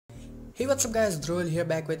Hey, what's up guys, Dhruval here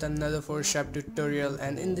back with another Photoshop tutorial,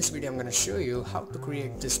 and in this video I'm gonna show you how to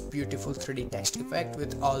create this beautiful 3D text effect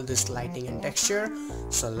with all this lighting and texture.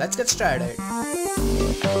 So let's get started.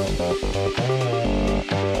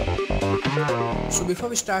 So before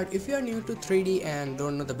we start, if you are new to 3D and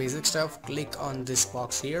don't know the basic stuff, click on this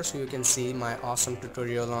box here so you can see my awesome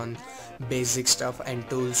tutorial on basic stuff and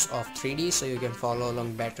tools of 3D so you can follow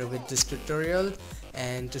along better with this tutorial.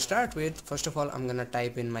 And to start with, first of all, I'm gonna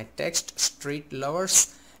type in my text, Street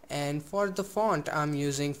Lovers, and for the font I'm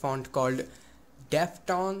using font called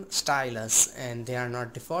Defton Stylus, and they are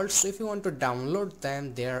not default, so if you want to download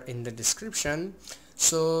them, they are in the description.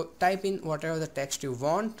 So type in whatever the text you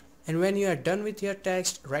want, and when you are done with your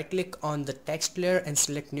text, right click on the text layer and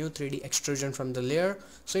select new 3D extrusion from the layer.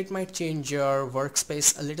 So it might change your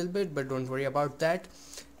workspace a little bit, but don't worry about that.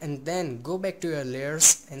 And then go back to your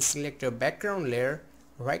layers and select your background layer,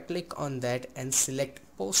 right click on that and select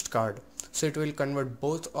postcard. So it will convert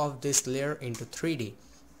both of this layer into 3D.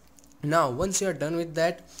 Now once you are done with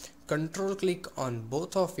that, control click on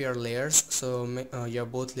both of your layers, so your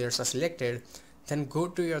both layers are selected. Then go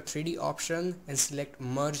to your 3D option and select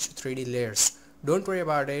merge 3D layers. Don't worry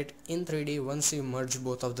about it, in 3D once you merge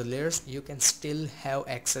both of the layers you can still have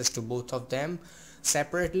access to both of them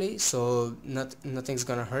separately, so nothing's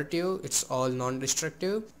gonna hurt you, it's all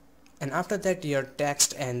non-destructive. And after that your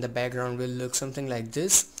text and the background will look something like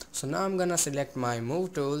this. So now I'm gonna select my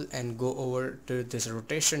move tool and go over to this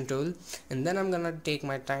rotation tool, and then I'm gonna take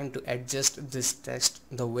my time to adjust this text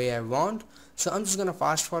the way I want. So I'm just gonna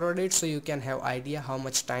fast forward it so you can have idea how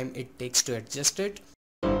much time it takes to adjust it.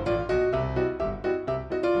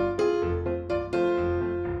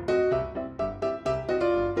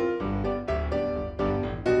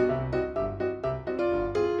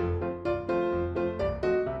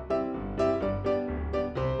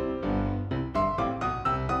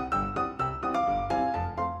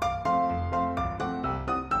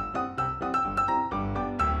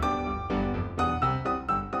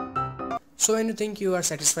 So when you think you are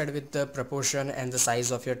satisfied with the proportion and the size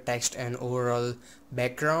of your text and overall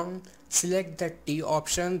background, select the T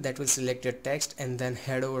option that will select your text, and then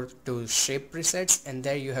head over to shape presets, and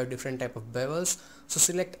there you have different type of bevels. So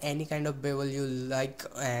select any kind of bevel you like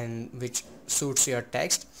and which suits your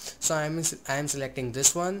text. So I am selecting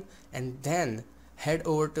this one, and then head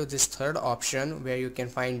over to this third option where you can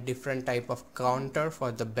find different type of counter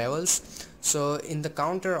for the bevels. So in the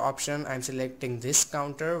counter option I'm selecting this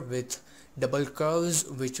counter with double curves,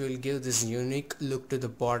 which will give this unique look to the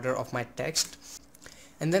border of my text.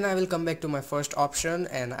 And then I will come back to my first option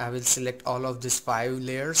and I will select all of these 5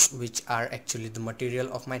 layers which are actually the material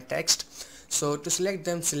of my text. So to select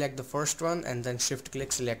them, select the first one and then shift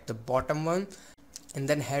click select the bottom one, and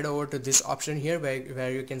then head over to this option here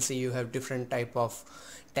where you can see you have different type of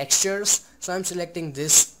textures. So I'm selecting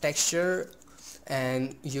this texture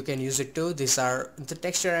and you can use it too. These are the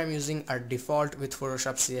texture I'm using are default with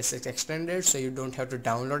Photoshop cs6 extended, so you don't have to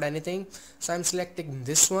download anything. So I'm selecting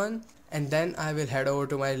this one, and then I will head over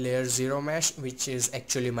to my layer 0 mesh, which is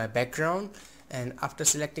actually my background. And after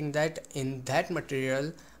selecting that, in that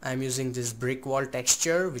material I'm using this brick wall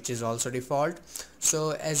texture, which is also default.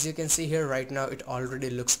 So as you can see here right now, it already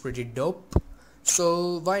looks pretty dope.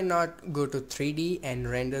 So why not go to 3D and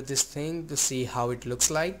render this thing to see how it looks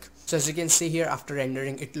like. So as you can see here, after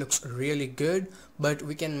rendering it looks really good, but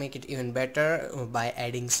we can make it even better by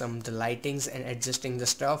adding some of the lightings and adjusting the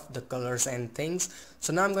stuff, the colors and things.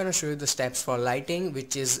 So now I'm going to show you the steps for lighting,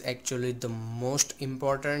 which is actually the most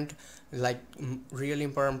important, like really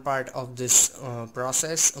important part of this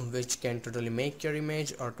process, which can totally make your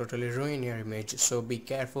image or totally ruin your image. So be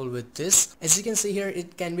careful with this. As you can see here,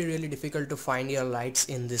 it can be really difficult to find your lights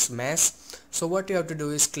in this mess. So what you have to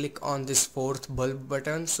do is click on this 4th bulb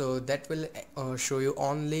button, so that will show you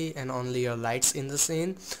only and only your lights in the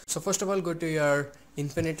scene. So first of all, go to your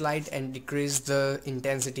infinite light and decrease the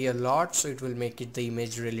intensity a lot, so it will make it the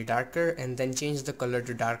image really darker, and then change the color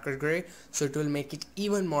to darker gray, so it will make it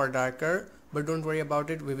even more darker. But don't worry about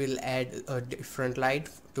it, we will add a different light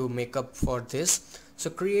to make up for this. So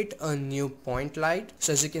create a new point light.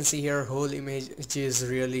 So as you can see here, whole image is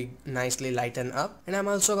really nicely lightened up, and I'm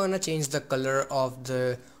also gonna change the color of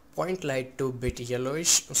the point light to bit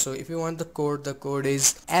yellowish. So if you want the code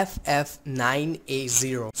is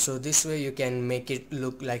FF9A0. So this way you can make it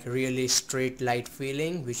look like really straight light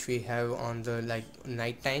feeling, which we have on the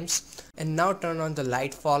night times. And now turn on the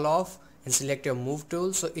light fall off and select your move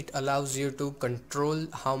tool, so it allows you to control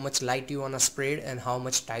how much light you want to spread and how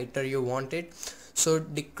much tighter you want it. So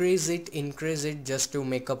decrease it, increase it, just to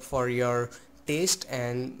make up for your taste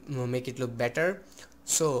and make it look better.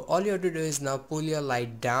 So all you have to do is now pull your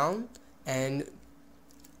light down and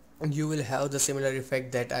you will have the similar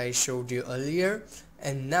effect that I showed you earlier.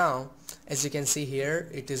 And now as you can see here,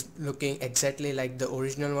 it is looking exactly like the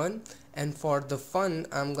original one. And for the fun,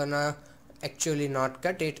 I'm gonna actually not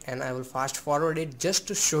cut it and I will fast forward it just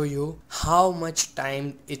to show you how much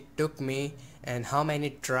time it took me and how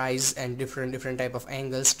many tries and different type of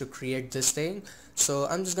angles to create this thing. So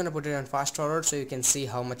I'm just gonna put it on fast forward so you can see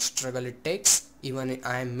how much struggle it takes, even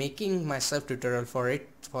I'm making myself tutorial for it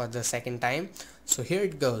for the second time. So here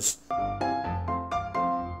it goes.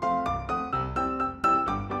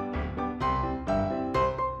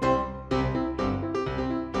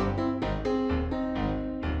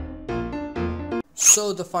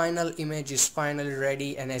 So the final image is finally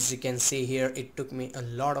ready, and as you can see here, it took me a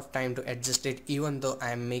lot of time to adjust it, even though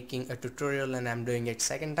I'm making a tutorial and I'm doing it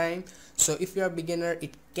second time. So if you're a beginner,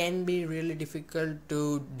 it can be really difficult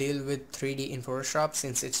to deal with 3D in Photoshop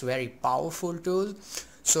since it's very powerful tool.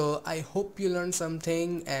 So I hope you learned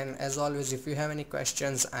something, and as always, if you have any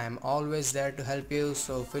questions, I'm always there to help you,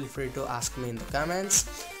 so feel free to ask me in the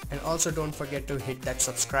comments. And also don't forget to hit that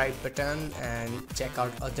subscribe button and check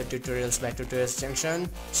out other tutorials by Tutorials Junction.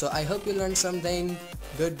 So I hope you learned something.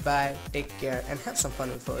 Goodbye, take care, and have some fun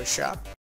with Photoshop.